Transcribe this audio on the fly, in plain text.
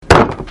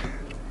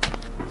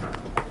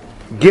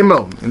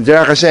Gimel, in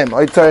Derech Hashem,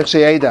 Oy Tzorech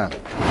Sheyeda.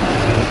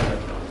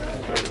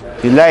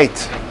 You're late.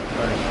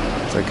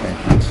 It's okay.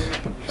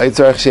 Oy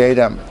Tzorech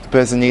Sheyeda. The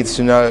person needs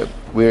to know.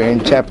 We're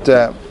in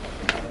chapter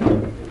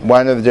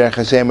 1 of Derech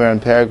Hashem. We're on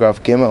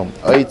paragraph Gimel.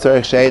 Oy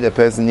Tzorech Sheyeda. The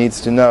person needs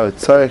to know.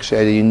 Tzorech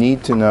Sheyeda. You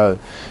need to know.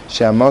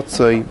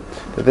 She'amotzoi.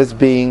 That this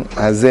being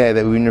Hazeh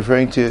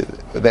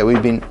that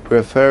we've been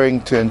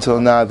referring to until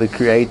now, the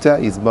Creator,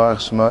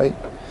 Yisbarach Shmoi.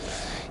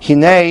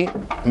 Hinei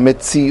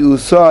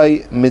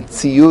metziusoi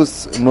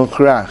metzius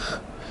mukhrach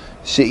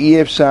she'i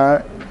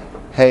efshar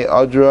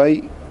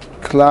he'odroi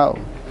klal.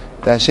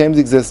 That Hashem's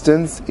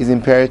existence is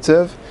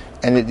imperative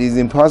and it is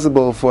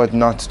impossible for it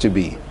not to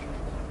be.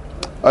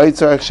 Oy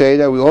Tzorech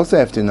Sheyeda, we also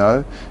have to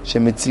know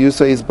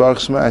shemetziusoi Yisbarach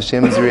Shmoi,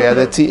 Hashem's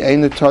reality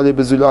einu tolei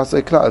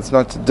bezulasoi klal. It's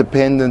not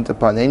dependent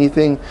upon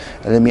anything.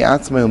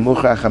 Elemiatzmei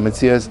mukhrach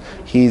hametzius.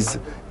 He's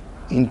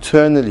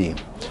internally,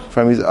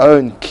 from his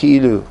own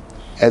kilu,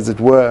 as it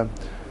were,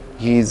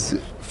 he's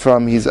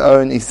from his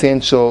own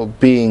essential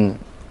being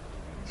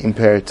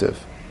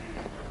imperative.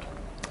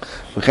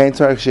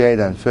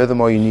 And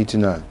furthermore, you need to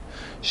know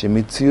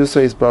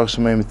HaKadosh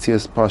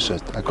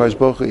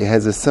Baruch Hu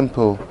has a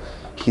simple,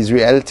 his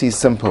reality is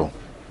simple.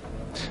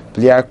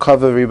 There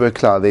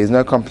is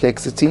no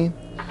complexity,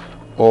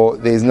 or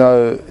there's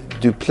no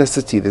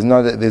duplicity.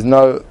 There's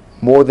no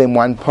more than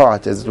one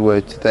part, as it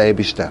were, to the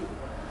Eibishter.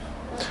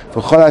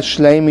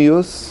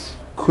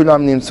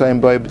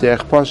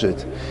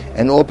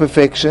 And all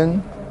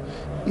perfection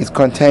is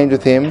contained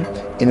with him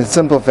in a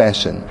simple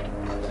fashion.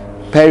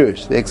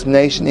 Perush, the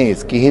explanation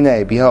is,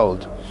 Kihine,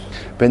 behold.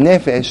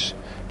 Benefesh,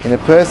 in a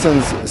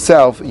person's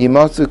self,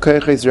 Yimotzu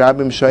koiches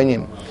rabim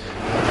shoinim.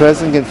 A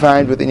person can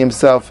find within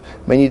himself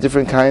many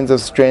different kinds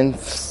of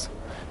strengths,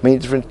 many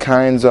different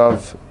kinds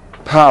of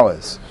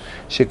powers.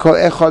 Shekol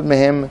echad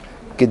mehem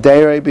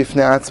gedeirei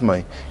bifnei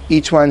atzmai.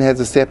 Each one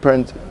has a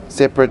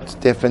separate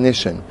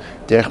definition.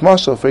 Derech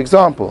Mashal, for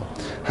example,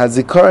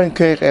 Hazikaron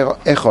koich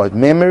echad.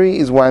 Memory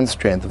is one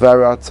strength.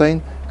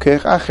 Varatzain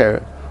koich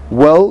acher.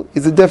 Will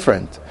is a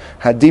different.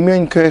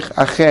 Hadimion koich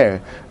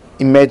acher.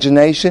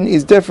 Imagination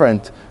is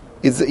different.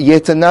 Is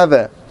yet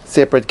another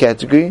separate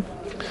category.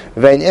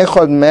 Vein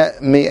echad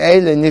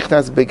me'ele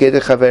nichnas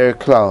begeder chaver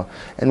klal.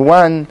 And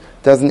one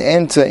doesn't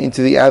enter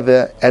into the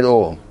other at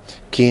all.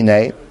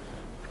 Kine,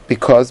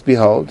 because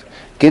behold,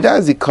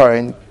 Gedar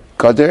Zikaron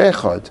gader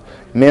echad.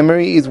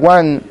 Memory is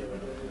one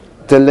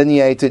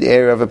delineated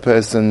area of a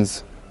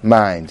person's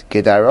mind.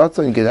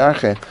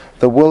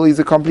 The will is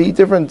a completely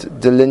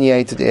different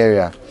delineated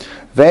area.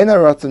 Now,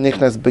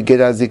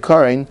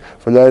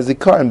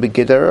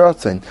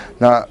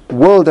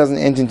 will doesn't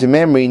enter into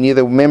memory,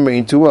 neither memory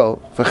into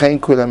will.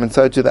 And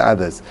so to the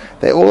others.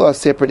 They all are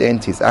separate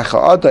entities. But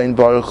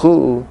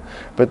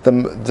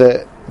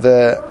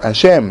the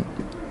Hashem,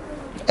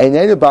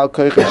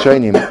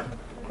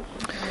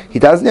 he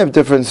doesn't have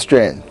different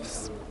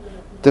strengths,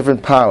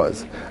 different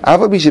powers.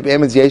 Even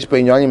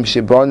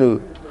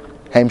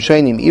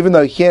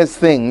though he has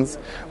things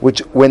which,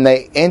 when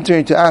they enter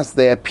into us,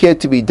 they appear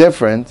to be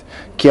different,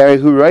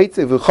 because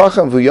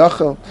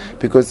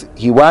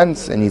he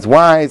wants and he's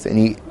wise and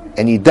he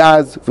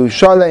does, and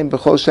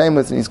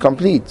he's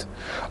complete.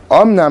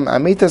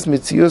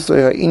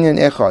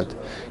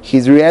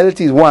 His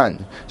reality is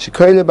one. That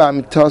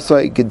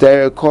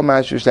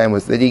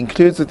he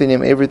includes within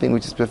him everything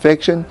which is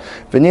perfection.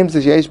 And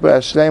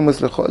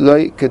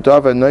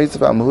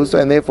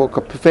therefore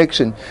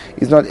perfection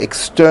is not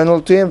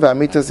external to him,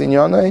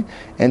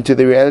 and to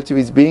the reality of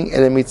his being.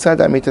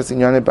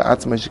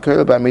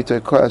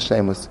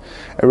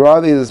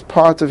 Rather, it is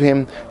part of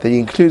him that he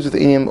includes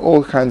within him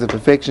all kinds of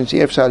perfection.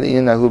 That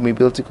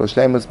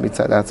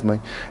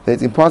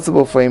it's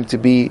impossible for him to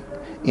be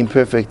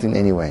imperfect in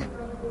any way.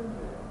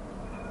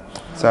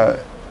 So,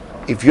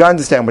 if you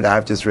understand what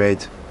I've just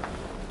read,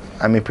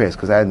 I'm impressed,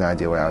 because I had no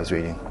idea what I was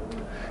reading.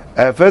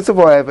 First of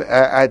all,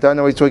 I don't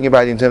know what he's talking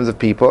about in terms of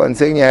people, and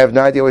secondly, I have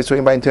no idea what he's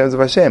talking about in terms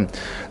of Hashem.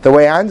 The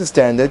way I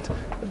understand it,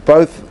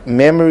 both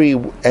memory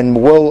and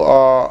will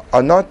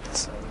are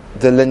not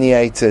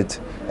delineated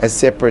as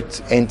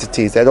separate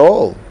entities at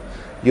all.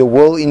 Your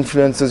will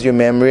influences your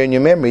memory, and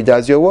your memory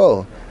does your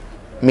will.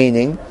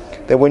 Meaning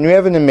that when we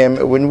have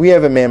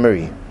a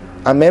memory,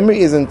 our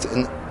memory isn't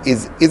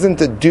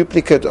a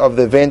duplicate of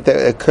the event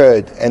that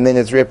occurred and then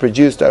it's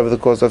reproduced over the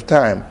course of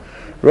time.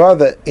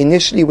 Rather,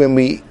 initially when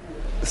we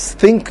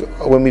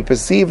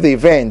perceive the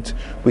event,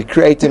 we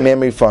create a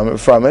memory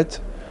from it,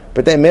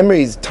 but that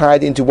memory is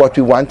tied into what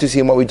we want to see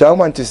and what we don't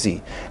want to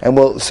see.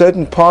 And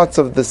certain parts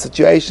of the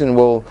situation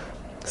will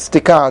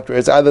stick out,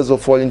 whereas others will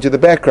fall into the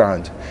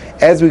background.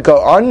 As we go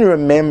on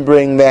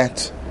remembering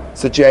that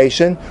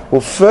situation,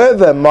 we'll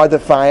further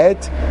modify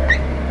it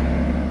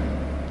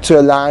to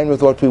align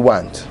with what we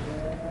want.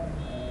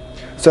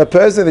 So a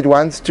person that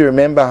wants to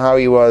remember how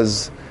he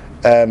was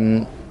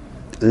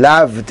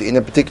loved in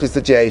a particular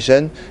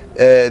situation,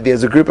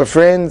 there's a group of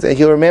friends, and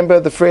he'll remember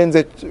the friends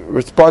that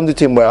responded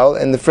to him well,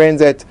 and the friends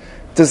that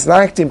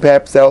disliked him,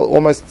 perhaps they'll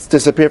almost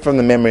disappear from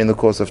the memory in the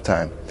course of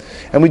time.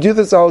 And we do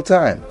this the whole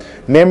time.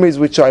 Memories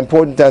which are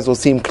important to us will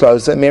seem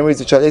closer. Memories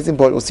which are less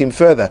important will seem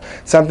further.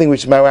 Something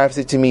which my wife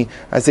said to me,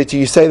 I said to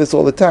you, you say this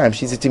all the time.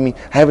 She said to me,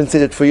 I haven't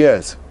said it for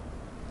years.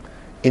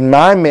 In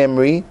my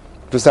memory,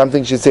 it was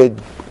something she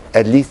said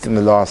at least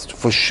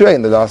for sure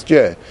in the last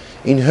year.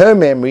 In her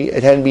memory,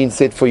 it hadn't been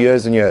said for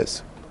years and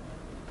years.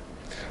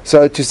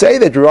 So to say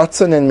that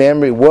Ratzon and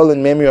memory, will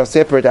and memory are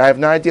separate, I have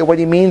no idea what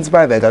he means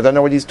by that. I don't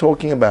know what he's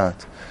talking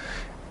about.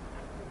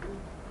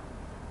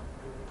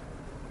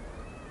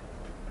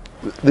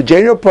 The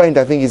general point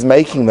I think he's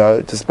making,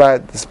 though,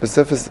 despite the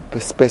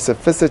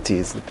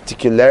specificities, the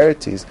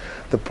particularities,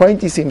 the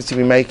point he seems to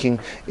be making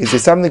is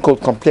there's something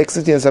called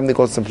complexity and something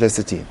called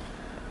simplicity.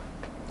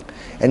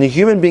 And a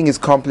human being is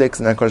complex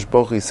and HaKadosh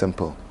Baruch Hu is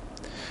simple.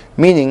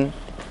 Meaning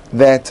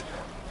that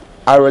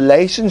our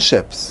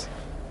relationships,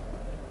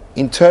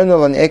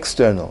 internal and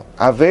external,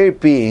 our very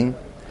being,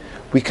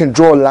 we can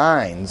draw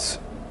lines.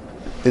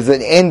 There's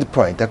an end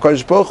point.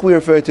 HaKadosh Baruch Hu we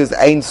refer to as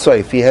Ein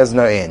Sof, he has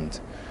no end.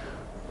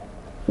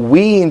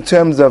 We, in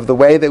terms of the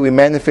way that we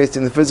manifest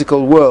in the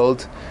physical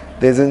world,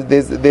 there's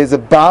a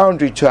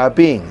boundary to our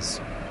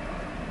beings.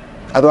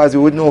 Otherwise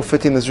we wouldn't all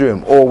fit in this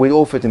room, or we'd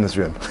all fit in this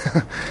room.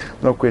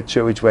 Not quite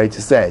sure which way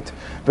to say it.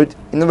 But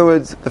in other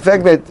words, the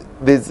fact that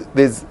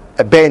there's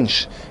a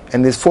bench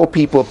and there's 4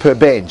 people per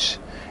bench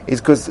is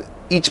because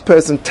each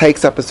person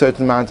takes up a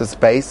certain amount of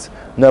space,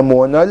 no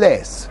more, no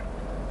less.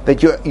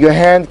 That your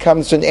hand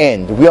comes to an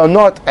end. We are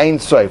not Ein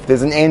Sof.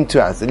 There's an end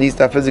to us, at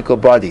least our physical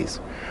bodies.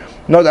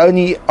 Not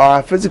only are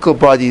our physical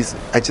bodies,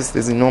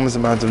 there's an enormous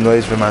amount of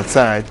noise from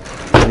outside.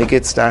 When it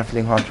gets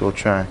stifling hot, we'll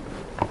try.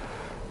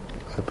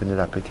 Open it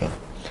up again.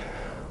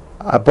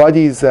 Our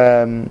bodies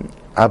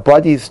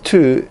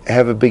too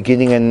have a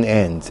beginning and an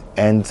end,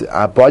 and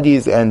our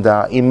bodies and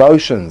our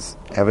emotions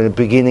have a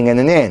beginning and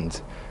an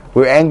end.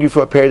 We're angry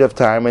for a period of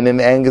time, and then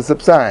the anger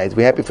subsides.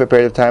 We're happy for a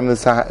period of time, and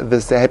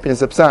the happiness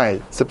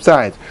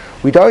subsides.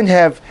 We don't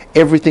have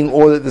everything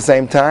all at the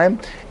same time.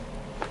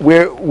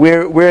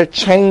 We're a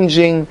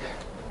changing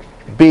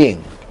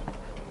being.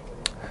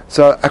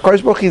 So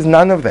HaKadosh Baruch Hu is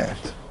none of that.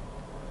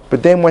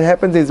 But then what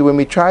happens is when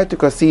we try to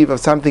conceive of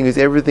something who's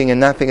everything and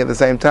nothing at the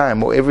same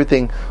time, or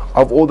everything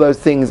of all those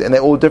things and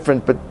they're all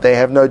different but they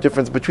have no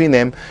difference between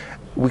them,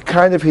 we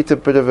kind of hit a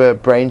bit of a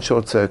brain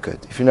short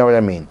circuit, if you know what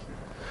I mean.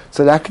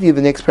 So luckily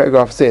the next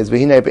paragraph says, This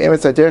way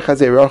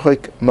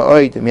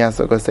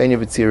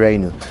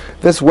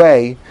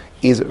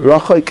is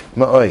rachok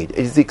ma'od. It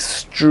is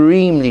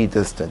extremely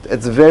distant.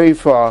 It's very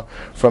far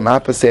from our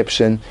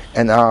perception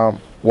and our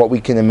what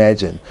we can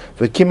imagine.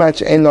 We have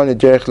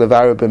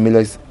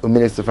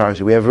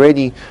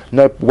already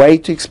no way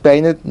to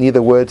explain it,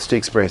 neither words to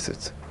express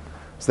it.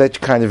 So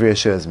that kind of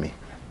reassures me.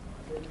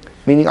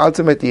 Meaning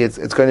ultimately it's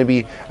going to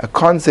be a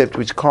concept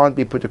which can't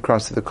be put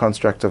across to the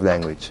construct of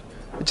language.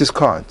 It just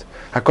can't.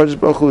 HaKadosh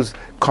Baruch Hu's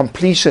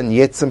completion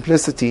yet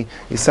simplicity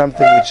is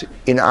something which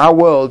in our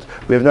world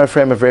we have no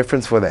frame of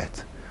reference for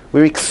that.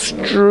 We're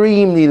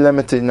extremely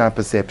limited in our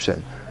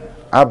perception.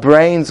 Our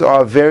brains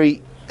are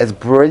as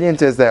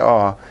brilliant as they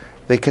are,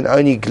 they can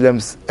only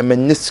glimpse a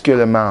minuscule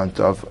amount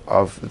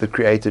of the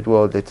created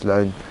world, let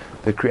alone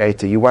the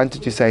Creator. You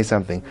wanted to say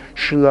something.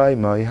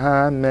 Shlomo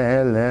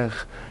HaMelech,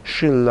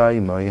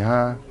 Shlomo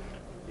HaMelech.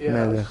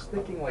 Yeah, I was just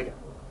thinking,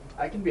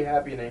 I can be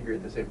happy and angry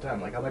at the same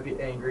time. I might be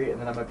angry,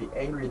 and then I might be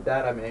angry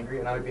that I'm angry,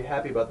 and I might be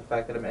happy about the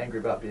fact that I'm angry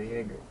about being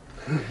angry.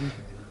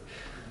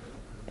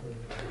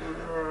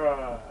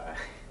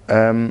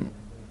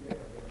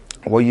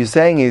 What you're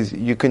saying is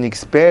you can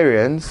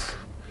experience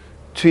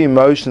 2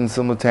 emotions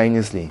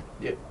simultaneously.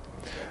 Yeah.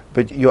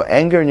 But your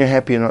anger and your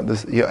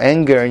happiness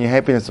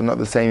are not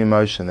the same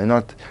emotion. They're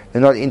not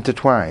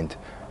intertwined.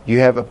 You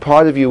have a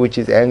part of you which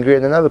is angry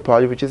and another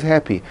part of you which is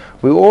happy.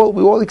 We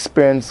all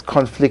experience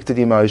conflicted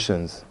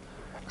emotions.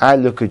 I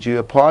look at you,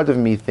 a part of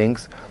me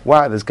thinks,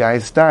 wow, this guy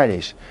is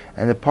stylish.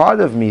 And a part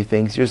of me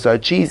thinks, you're so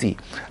cheesy.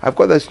 I've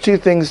got those 2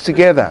 things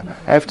together.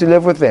 I have to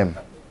live with them.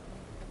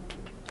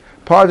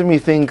 Part of me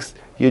thinks,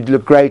 you'd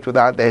look great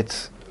without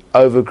that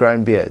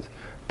overgrown beard.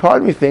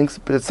 Part of me thinks,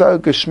 but it's so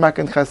geschmack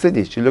and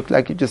chassidish. You look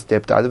like you just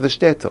stepped out of the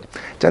shtetl.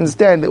 To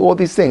understand all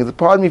these things, a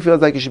part of me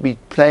feels like you should be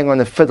playing on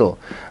a fiddle.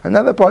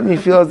 Another part of me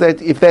feels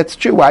that if that's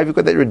true, why have you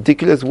got that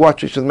ridiculous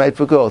watch which was made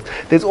for girls?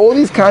 There's all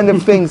these kind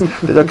of things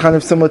that are kind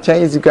of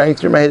simultaneously going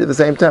through my head at the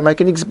same time. I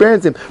can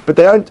experience them, but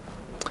they're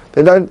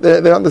not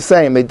the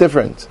same. They're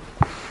different.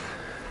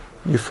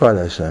 You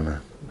follow, Shlomo?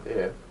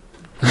 Yeah.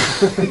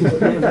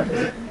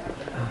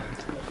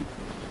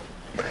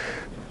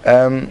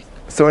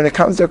 So when it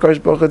comes to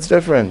HaKadosh Baruch Hu, it's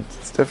different.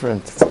 It's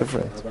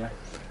different.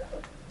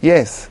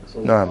 Yes. So,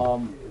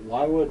 no.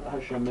 Why would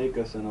Hashem make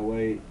us in a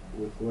way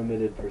with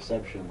limited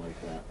perception like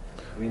that?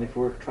 I mean, if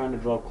we're trying to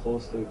draw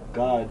close to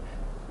God,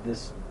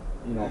 this,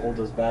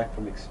 holds us back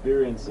from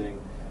experiencing,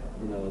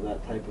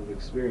 that type of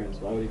experience.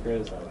 Why would He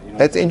create us that way?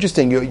 That's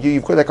interesting.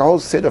 You've got a whole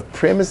set of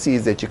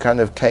premises that you kind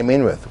of came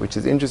in with, which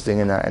is interesting,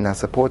 and I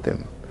support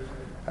them.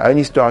 I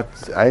only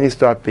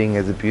start being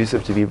as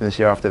abusive to people in the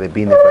share after they've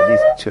been there for at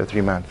least 2 or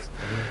 3 months.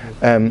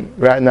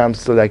 Right now I'm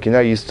still like,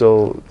 you're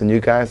still the new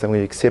guys, I'm going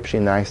to be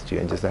exceptionally nice to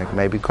you and just like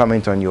maybe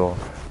comment on your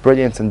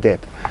brilliance and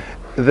depth.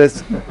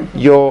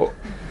 Your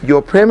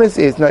premise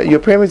is, and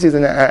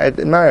I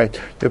admire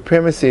it, your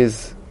premise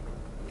is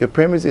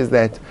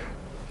that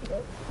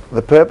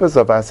the purpose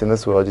of us in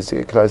this world is to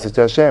get closer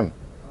to Hashem.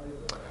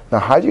 Now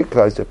how do you get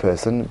close to a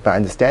person? By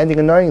understanding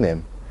and knowing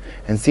them.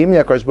 And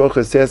seemingly HaKadosh Baruch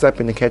Hu says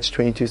up in the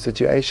catch-22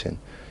 situation.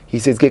 He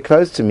says, get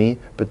close to me,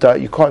 but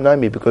you can't know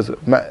me because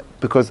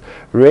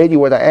really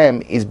what I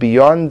am is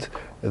beyond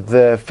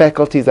the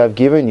faculties I've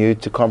given you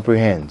to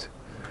comprehend.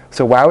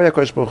 So why would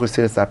HaKadosh Baruch Hu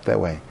set us up that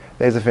way?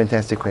 There's a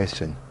fantastic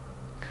question.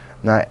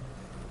 Now,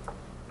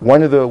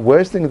 one of the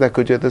worst things I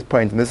could do at this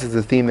point, and this is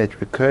a theme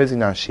that recurs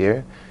in our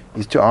share,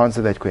 is to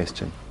answer that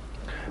question.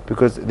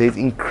 Because there's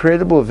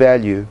incredible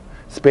value,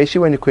 especially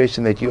when the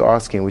question that you're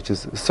asking, which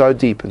is so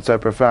deep and so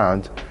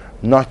profound,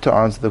 not to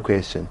answer the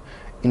question.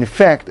 In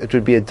fact, it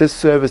would be a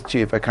disservice to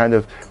you if I kind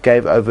of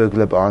gave over a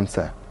glib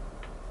answer.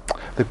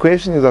 The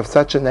question is of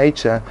such a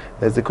nature,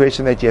 there's a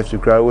question that you have to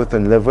grow with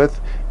and live with,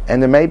 and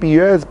there may be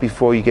years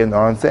before you get an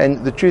answer,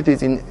 and the truth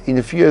is, in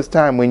a few years'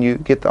 time, when you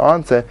get the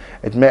answer,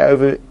 it may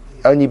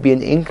only be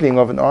an inkling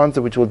of an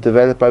answer which will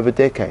develop over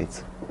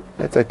decades.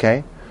 That's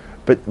okay.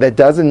 But that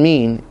doesn't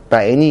mean,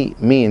 by any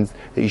means,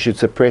 that you should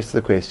suppress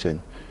the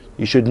question.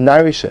 You should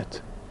nourish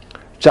it.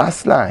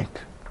 Just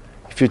like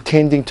if you're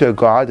tending to a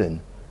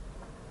garden,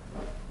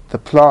 the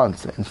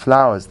plants and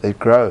flowers that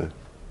grow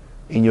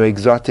in your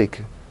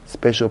exotic,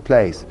 special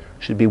place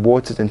should be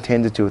watered and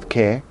tended to with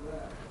care,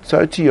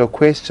 so too your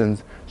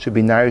questions should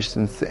be nourished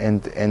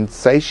and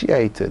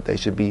satiated. They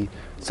should be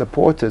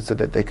supported so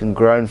that they can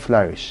grow and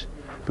flourish.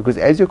 Because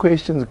as your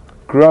questions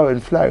grow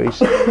and flourish,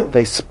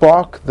 they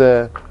spark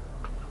the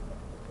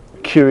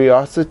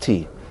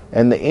curiosity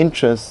and the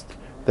interest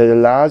that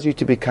allows you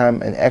to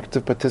become an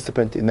active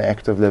participant in the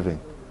act of living.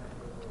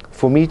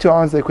 For me to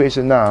answer the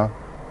question now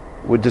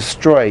would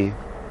destroy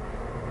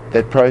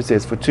that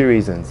process for 2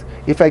 reasons.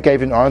 If I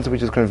gave an answer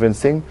which is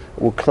convincing,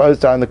 it will close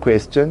down the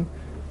question,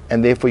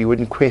 and therefore you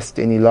wouldn't quest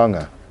any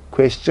longer.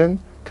 Question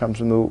comes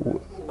from the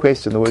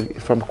question, the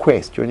word from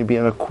quest. You're only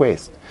being on a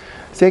quest.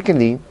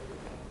 Secondly,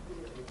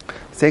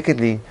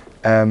 it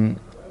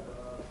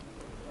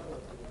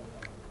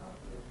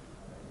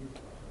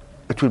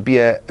would be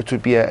a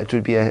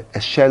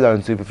shallow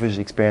and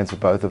superficial experience for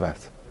both of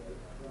us.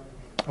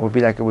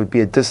 It would be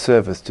a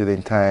disservice to the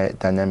entire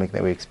dynamic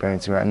that we're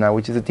experiencing right now,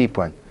 which is a deep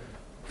one.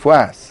 For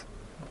us,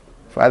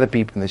 for other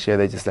people in the share,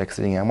 they're just like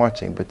sitting here and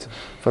watching. But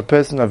for a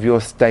person of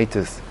your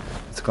status,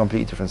 it's a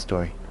completely different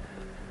story.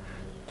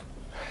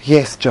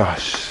 Yes,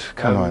 Josh,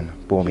 come on,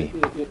 bore me.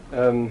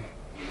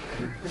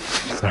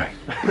 Sorry.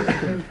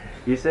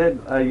 You said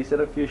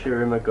a few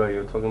shirim ago you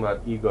were talking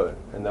about ego,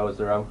 and that was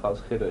the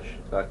Ramchal's Chiddush,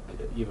 like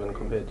even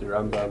compared to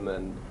Rambam,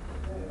 and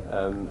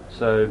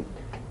so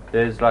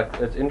there's like,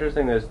 it's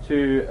interesting. There's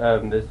two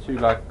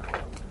like,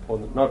 well,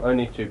 not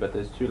only two, but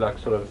there's two like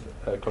sort of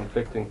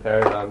conflicting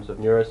paradigms of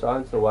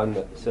neuroscience. The one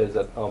that says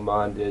that our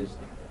mind is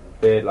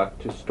there like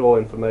to store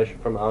information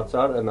from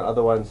outside, and the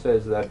other one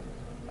says that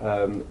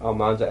our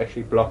minds are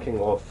actually blocking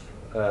off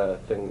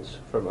things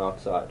from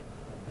outside.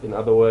 In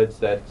other words,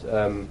 that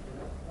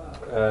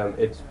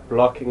it's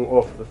blocking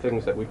off the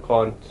things that we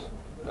can't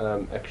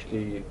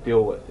actually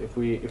deal with. If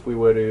we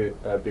were to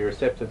be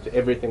receptive to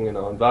everything in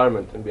our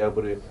environment and be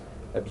able to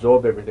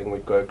absorb everything,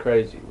 we'd go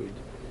crazy.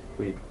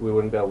 We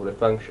wouldn't be able to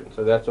function.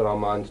 So that's what our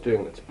mind's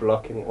doing. It's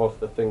blocking off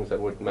the things that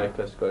would make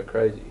us go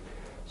crazy.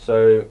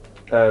 So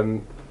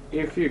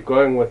if you're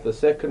going with the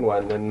second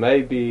one, then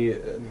maybe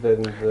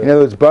then in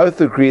other words, both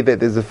agree that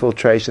there's a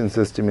filtration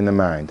system in the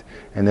mind,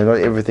 and that not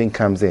everything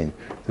comes in.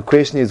 The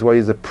question is, what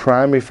is the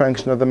primary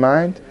function of the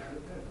mind?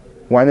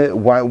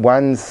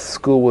 One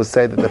school will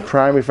say that the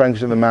primary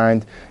function of the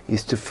mind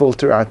is to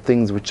filter out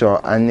things which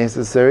are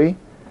unnecessary,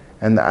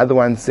 and the other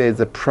one says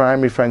the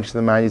primary function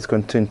of the mind is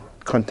contain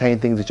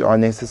things which are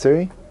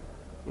necessary.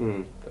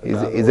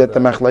 Is that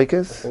the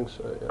machlokes? I think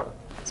so, yeah.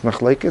 It's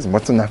machlokes.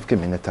 What's a nafka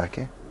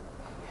minatake?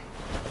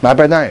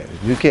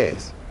 Who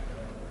cares?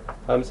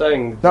 I'm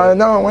saying...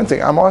 No, one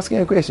thing. I'm asking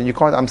a question. You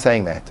can't... I'm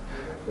saying that.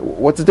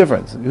 What's the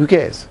difference? Who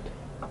cares?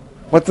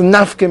 What's the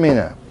nafka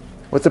mina?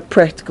 What's the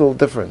practical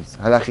difference,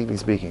 halachically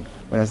speaking?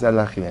 When I say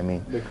halachically, I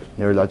mean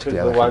neurologically.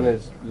 Because the one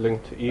is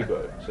linked to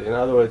ego. So in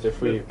other words, if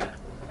we...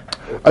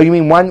 Oh, you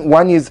mean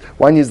one is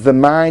the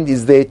mind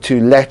is there to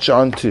latch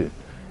onto,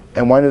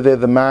 and one of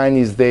the mind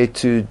is there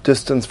to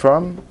distance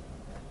from?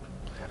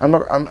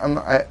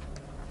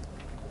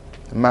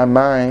 My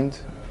mind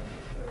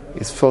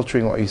is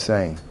filtering what you're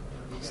saying,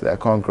 so that I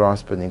can't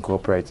grasp it and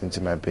incorporate it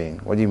into my being.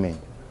 What do you mean?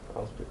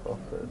 I'll speak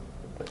after it.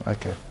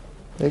 Okay.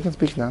 You can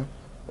speak now.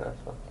 That's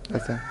fine.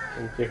 Okay.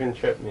 You can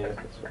trip me if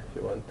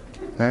you want.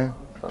 No?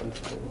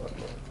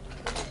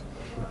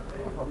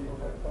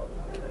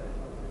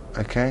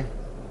 Okay.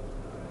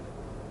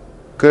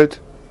 Good.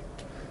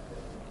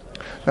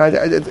 No,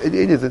 it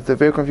is. It's a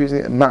very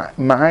confusing.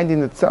 Mind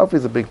in itself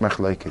is a big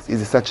machlokes. Is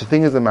there such a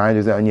thing as a mind? Or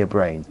is it only a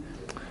brain?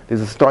 there's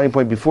a starting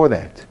point before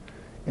that.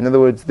 In other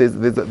words,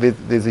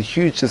 there's a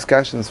huge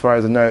discussion, as far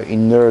as I know,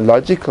 in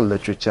neurological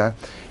literature.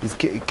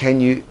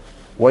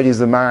 What is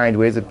the mind?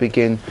 Where does it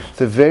begin?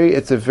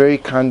 It's a very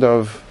kind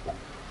of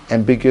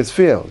ambiguous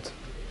field.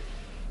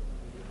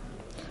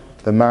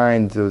 The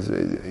mind,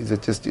 is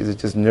it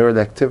just neural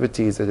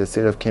activity? Is it a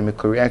set of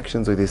chemical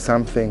reactions, or there's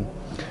something?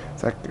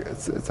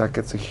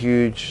 It's a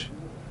huge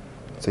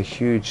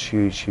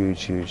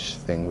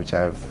thing which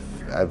I have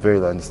a very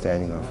low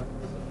understanding of.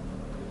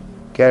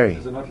 Gary.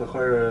 Is it not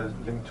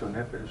linked to a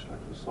nefesh,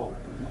 like the soul?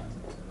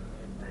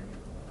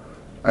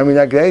 I mean,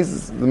 that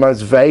is the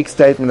most vague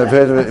statement I've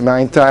heard of it in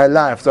my entire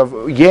life.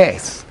 So,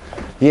 yes,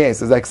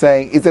 it's like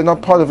saying, is it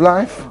not part of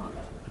life?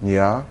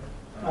 Yeah.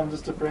 I'm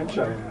just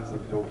differentiating. Is it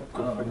your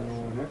guf and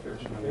your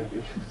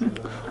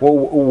nefesh? Well,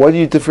 what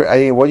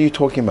are you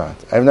talking about?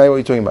 I have no idea what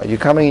you're talking about. You're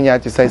coming in here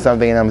to say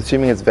something, and I'm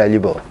assuming it's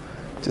valuable.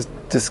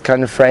 Just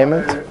kind of frame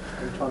it. I'm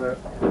trying to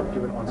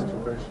give an answer to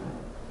a question.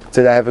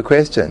 Did I have a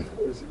question?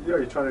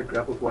 You're trying to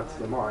grapple with what's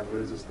the mind,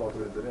 where does it start,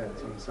 where does it end?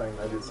 So I'm saying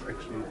that it's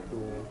actually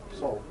your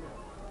soul.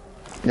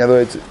 In other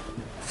words,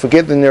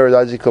 forget the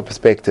neurological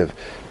perspective.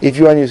 If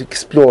you want to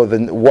explore,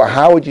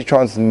 how would you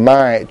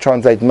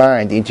translate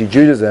mind into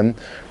Judaism?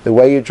 The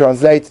way you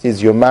translate it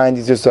is your mind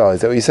is your soul. Is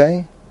that what you're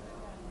saying?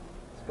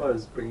 I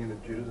suppose bringing the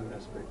Judaism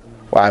aspect.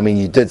 Well, I mean,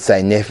 you did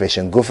say nefesh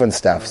and guf and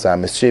stuff, so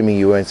I'm assuming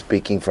you weren't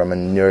speaking from a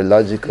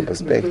neurological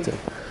perspective.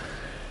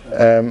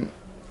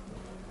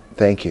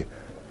 Thank you.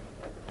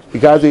 You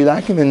guys, are you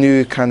liking the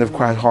new kind of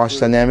quite harsh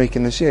dynamic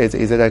in the share? Is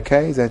it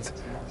okay? Is that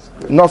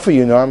not for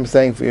you? No, I'm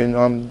saying for you. No,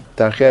 I'm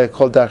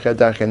called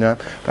darche. No,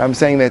 but I'm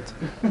saying that.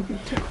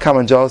 Come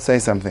on, Joel, say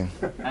something.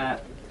 I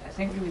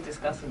think we were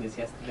discussing this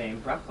yesterday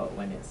in Brachot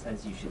when it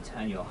says you should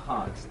turn your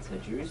heart to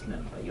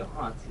Jerusalem, but your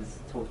heart is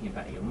talking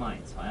about your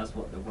mind. So I asked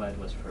what the word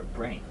was for a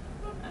brain,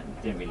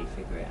 and didn't really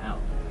figure it out.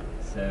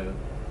 So.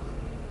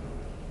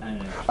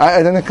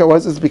 I don't know,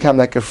 what's this become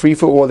like a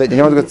free-for-all that you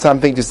got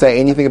something to say,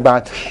 anything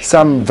about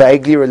some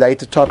vaguely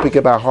related topic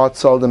about heart,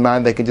 soul, and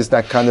mind, they can just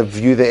like kind of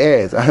view the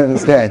airs. I don't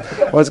understand.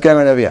 What's going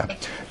on over here?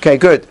 Okay,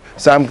 good.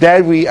 So I'm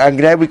glad we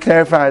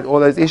clarified all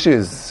those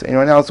issues.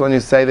 Anyone else want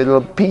to say their little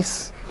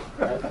piece?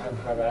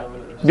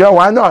 Yeah,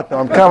 why not?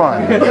 No, come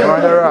on. You're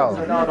on a roll.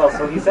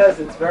 So he says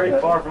it's very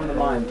far from the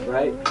mind,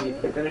 right? He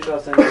finished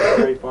off saying it's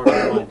very far from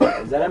the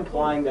mind. Is that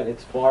implying that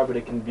it's far but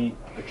it can be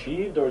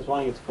achieved, or is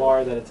implying it's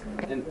far that it's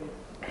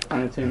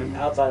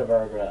outside of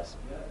our grasp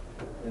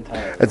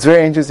entirely? It's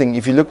very interesting.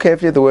 If you look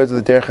carefully at the words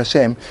of the Derech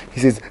Hashem, he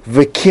says,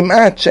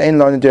 "V'kimat she'en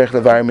lo derech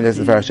levarim milas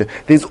levarashem."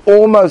 There's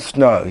almost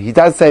no. He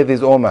does say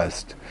there's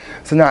almost.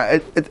 So now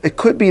it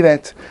could be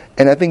that,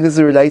 and I think this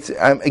relates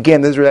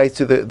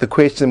to the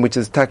question, which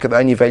is Taka, the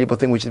only valuable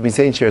thing which has been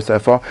said in Shir so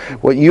far.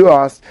 What you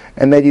asked,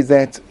 and that is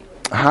that,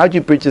 how do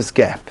you bridge this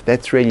gap?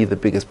 That's really the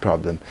biggest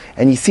problem.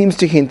 And he seems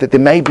to hint that there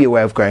may be a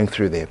way of going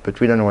through there, but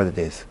we don't know what it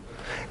is.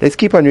 Let's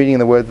keep on reading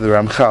the words of the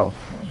Ramchal.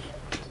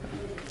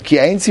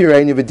 Because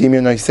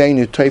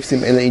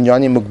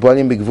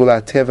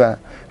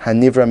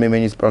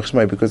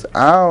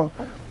our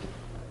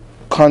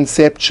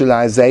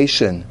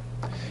conceptualization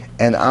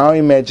and our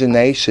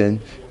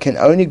imagination can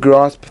only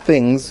grasp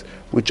things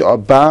which are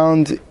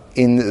bound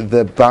in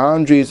the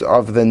boundaries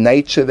of the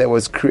nature that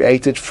was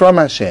created from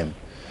Hashem.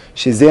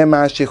 Which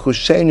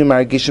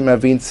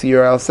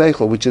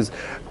is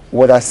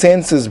what our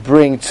senses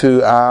bring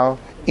to our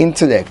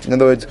intellect. In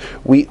other words,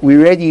 we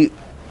already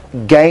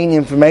gain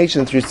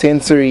information through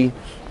sensory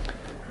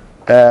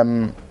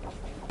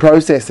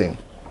processing.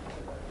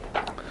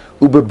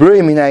 And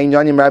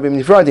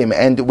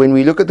when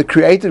we look at the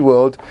created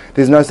world,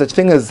 there's no such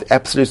thing as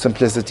absolute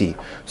simplicity.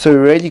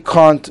 So we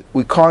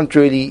can't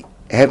really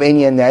have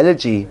any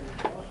analogy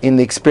in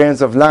the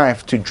experience of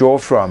life to draw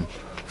from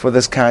for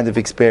this kind of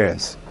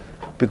experience,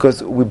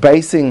 because we're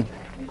basing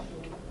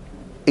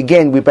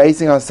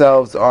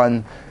ourselves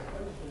on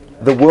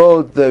the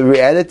world. The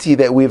reality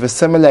that we've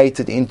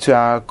assimilated into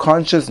our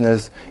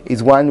consciousness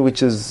is one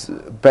which is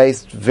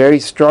based very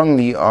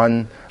strongly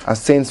on our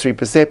sensory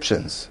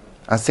perceptions,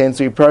 our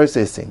sensory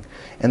processing,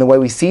 and the way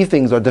we see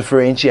things are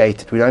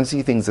differentiated. We don't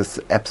see things as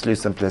absolute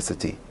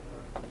simplicity.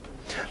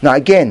 Now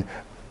again,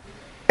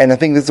 and I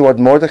think this is what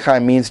Mordechai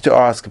means to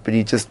ask, but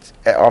he just,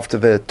 after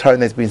the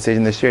tone that's been said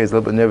in the share, is a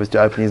little bit nervous to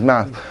open his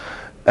mouth.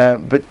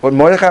 But what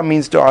Mordechai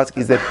means to ask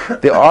is that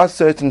there are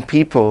certain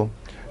people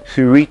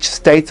who reach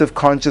states of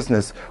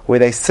consciousness where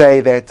they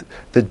say that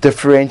the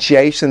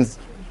differentiations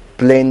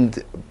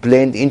blend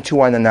into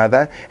one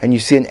another, and you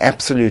see an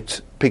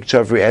absolute picture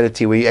of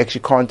reality where you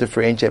actually can't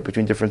differentiate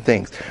between different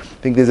things. I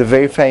think there's a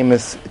very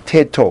famous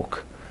TED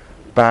talk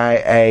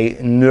by a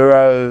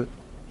neurologist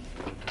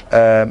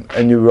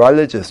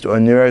or a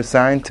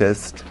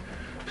neuroscientist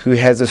who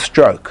has a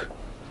stroke.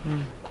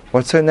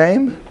 What's her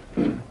name?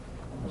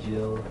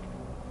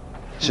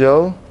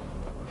 Jill?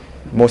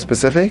 More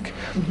specific?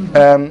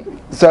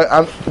 There's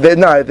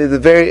a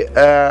very,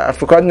 I've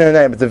forgotten her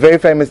name, it's a very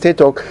famous TED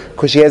talk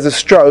because she has a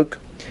stroke,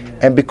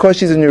 and because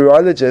she's a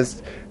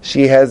neurologist,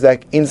 she has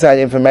like inside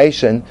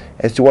information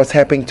as to what's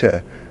happening to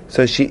her.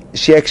 So she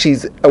actually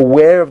is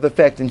aware of the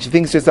fact, and she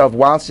thinks to herself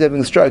while she's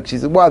having a stroke, she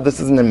says, wow, this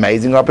is an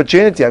amazing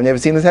opportunity. I've never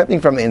seen this happening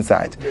from the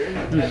inside.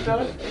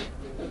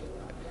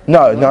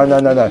 No.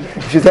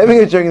 If she was having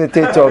it during the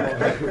TED Talk,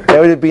 that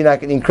would have been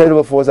like an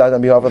incredible foresight on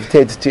behalf of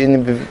TED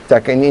to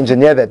like an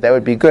engineer that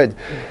would be good.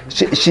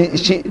 She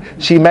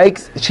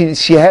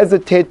has a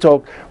TED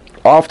Talk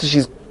after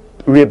she's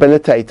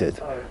rehabilitated.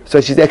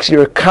 So she's actually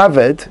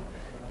recovered,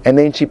 and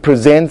then she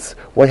presents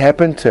what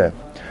happened to her.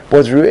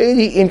 What's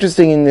really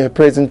interesting in her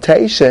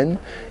presentation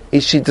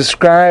is she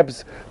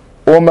describes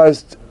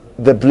almost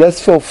the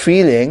blissful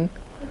feeling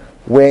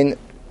when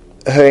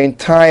her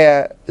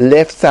entire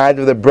left side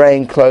of the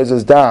brain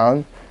closes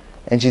down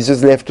and she's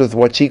just left with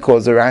what she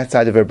calls the right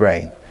side of her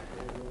brain.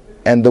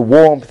 And the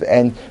warmth,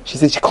 and she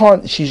says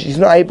she's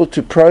not able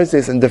to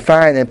process and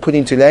define and put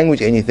into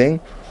language anything,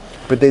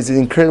 but there's an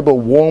incredible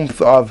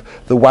warmth of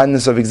the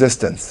oneness of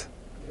existence.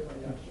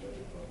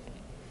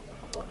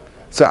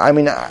 So, I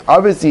mean,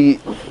 obviously,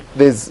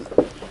 there's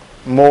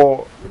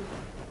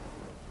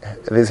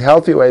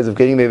healthy ways of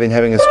getting there than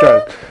having a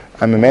stroke,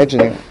 I'm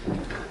imagining.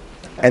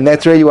 And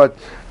that's really what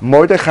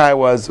Mordechai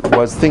was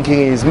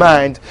thinking in his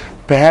mind,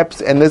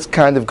 perhaps, and this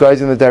kind of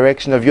goes in the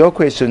direction of your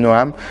question,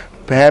 Noam,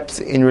 perhaps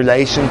in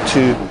relation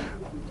to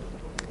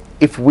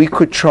if we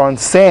could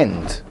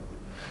transcend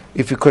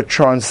the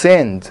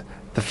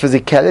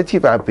physicality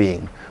of our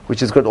being,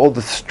 which has got all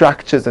the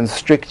structures and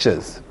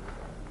strictures,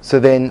 so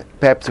then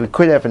perhaps we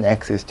could have an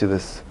access to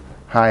this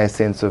higher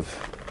sense of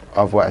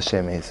what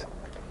Hashem is.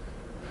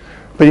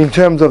 But in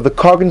terms of the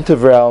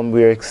cognitive realm,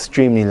 we're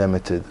extremely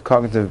limited.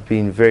 Cognitive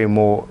being very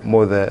more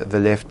the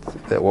left,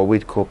 that what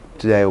we'd call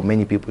today, or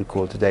many people would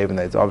call today, even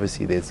though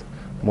there's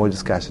more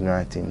discussion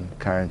right in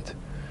current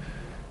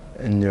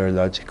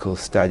neurological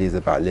studies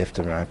about left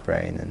and right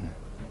brain.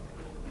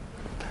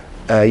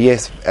 And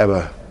yes,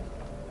 Abba.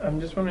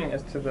 I'm just wondering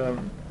as to the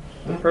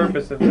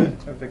purpose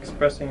of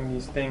expressing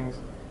these things.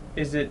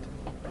 Is it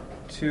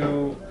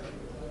to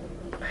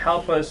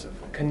help us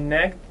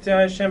connect to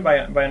Hashem by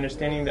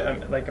understanding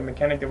like a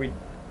mechanic that we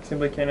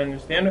simply can't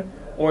understand,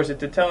 or is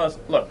it to tell us,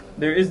 look,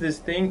 there is this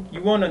thing,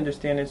 you won't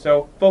understand it,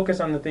 so focus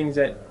on the things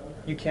that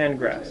you can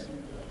grasp?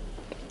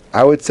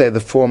 I would say the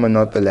former,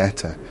 not the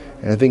latter.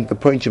 And I think the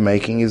point you're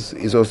making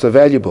is also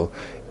valuable.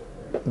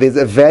 There's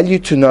a value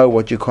to know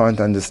what you can't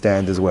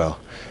understand as well.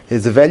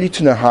 There's a value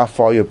to know how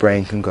far your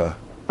brain can go.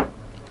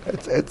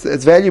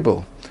 It's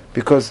valuable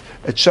because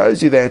it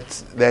shows you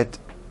that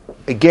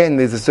again,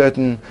 there's a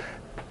certain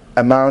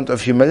amount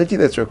of humility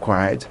that's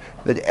required,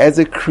 that as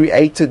a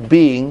created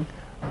being,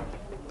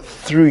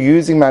 through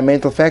using my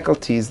mental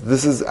faculties,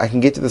 I can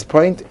get to this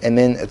point and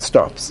then it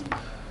stops.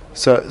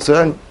 So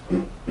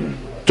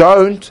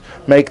don't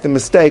make the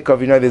mistake of,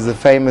 there's a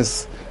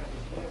famous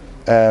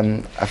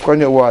I've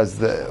forgotten who it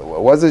was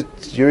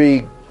it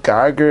Yuri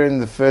Gagarin,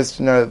 the first,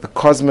 the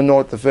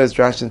cosmonaut, the first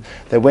Russian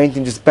that went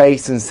into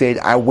space and said,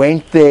 I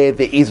went there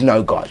is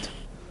no God.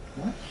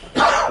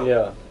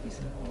 Yeah.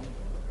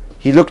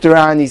 He looked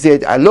around, he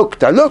said, I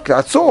looked, I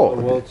saw.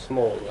 The world's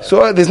small. Right?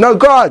 So there's no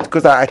God,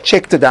 because I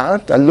checked it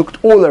out, I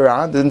looked all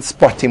around, didn't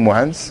spot him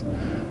once.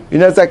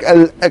 It's like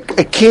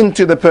akin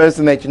to the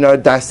person that,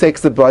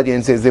 dissects the body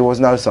and says there was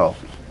no soul.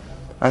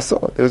 I saw,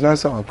 there was no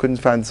soul, I couldn't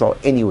find soul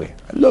anywhere.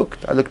 I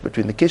looked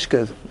between the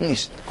kishkas,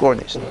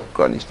 garnished.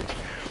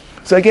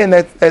 So again,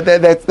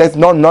 that's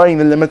not knowing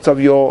the limits of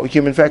your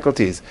human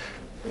faculties.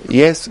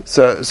 Yes,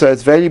 so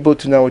it's valuable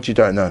to know what you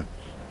don't know.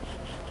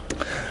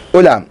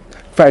 Ulam.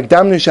 We have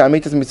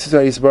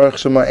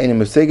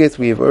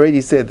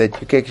already said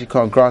that you actually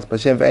can't grasp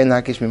Hashem.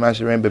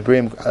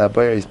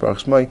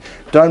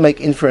 Don't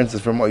make inferences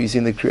from what you see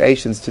in the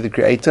creations to the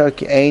Creator.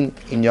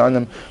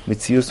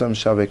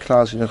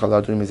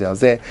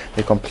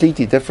 They're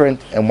completely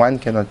different, and one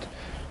cannot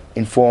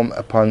inform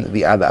upon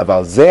the other.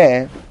 But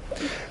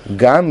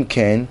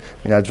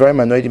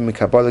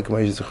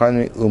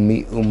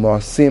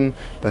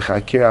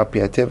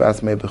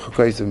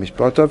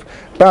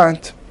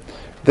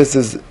this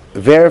is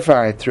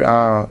verified through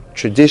our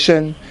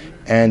tradition,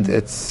 and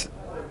it's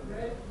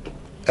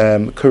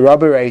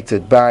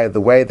corroborated by the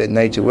way that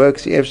nature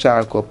works. That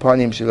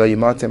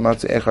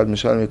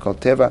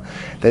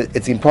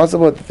it's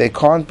impossible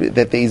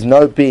that there is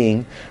no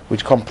being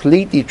which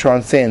completely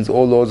transcends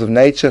all laws of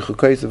nature,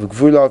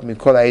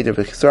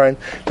 that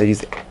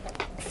is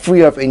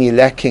free of any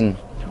lacking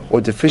or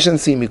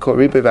deficiency,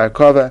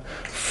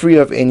 free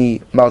of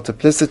any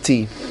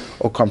multiplicity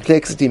or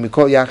complexity,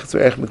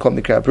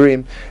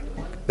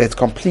 that's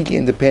completely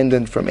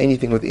independent from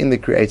anything within the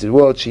created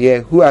world, that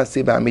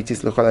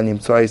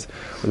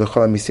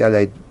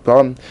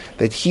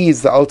He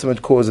is the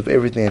ultimate cause of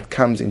everything that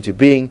comes into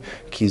being,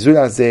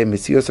 that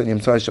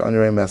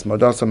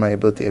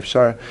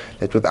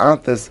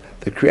without this,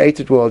 the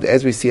created world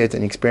as we see it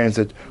and experience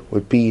it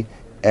would be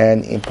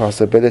an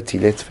impossibility.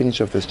 Let's finish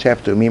off this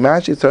chapter. The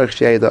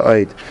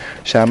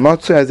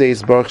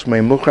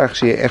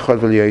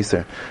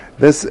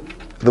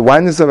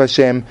oneness of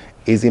Hashem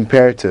is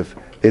imperative.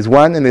 There's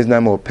one and there's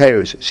no more.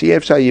 Perush.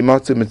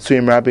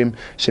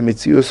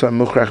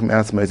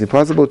 It's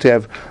impossible to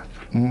have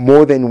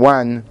more than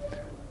one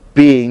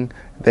being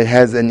that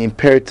has an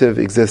imperative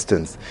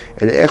existence.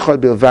 There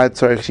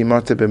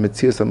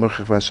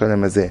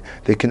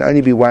can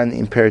only be one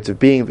imperative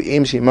being. If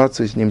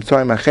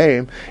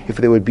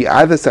there would be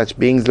other such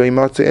beings, if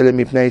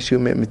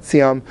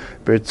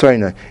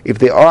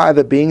there are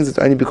other beings, it's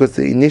only because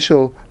the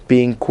initial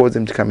being caused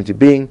them to come into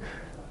being.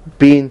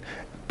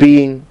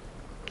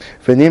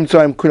 Say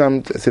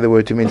the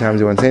word too many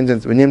times in one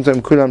sentence. And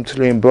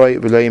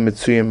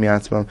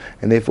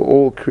therefore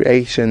all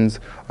creations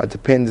are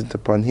dependent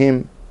upon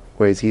him,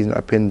 whereas he's not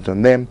dependent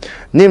on them.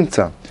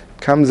 Nimtza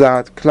comes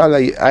out.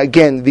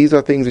 Again, these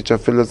are things which are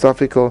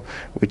philosophical,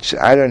 which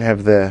I don't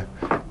have the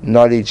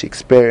knowledge,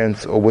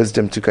 experience, or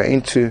wisdom to go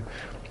into,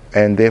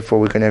 and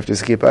therefore we're going to have to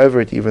skip over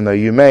it, even though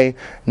you may.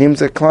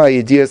 Nimtza klal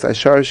ideas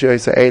ashar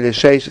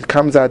sheish. It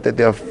comes out that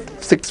there are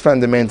 6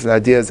 fundamental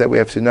ideas that we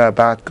have to know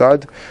about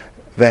God.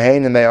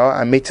 V'hein, and they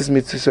are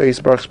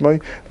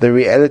the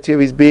reality of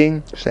his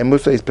being,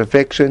 his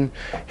perfection,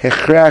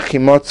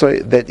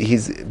 that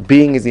his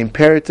being is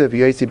imperative,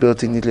 he's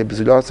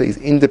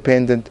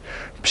independent,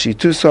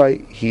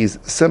 he's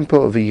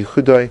simple,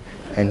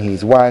 and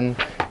he's one.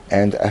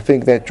 And I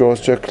think that draws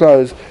to a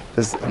close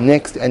this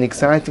next and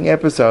exciting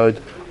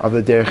episode of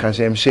the Derech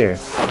Hashem Shir,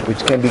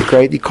 which can be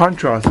greatly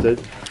contrasted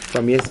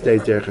from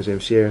yesterday's Derech Hashem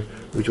Shir,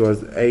 which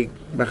was a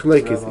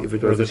machlekes if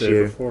it was a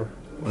shir or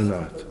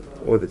not,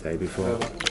 or the day before.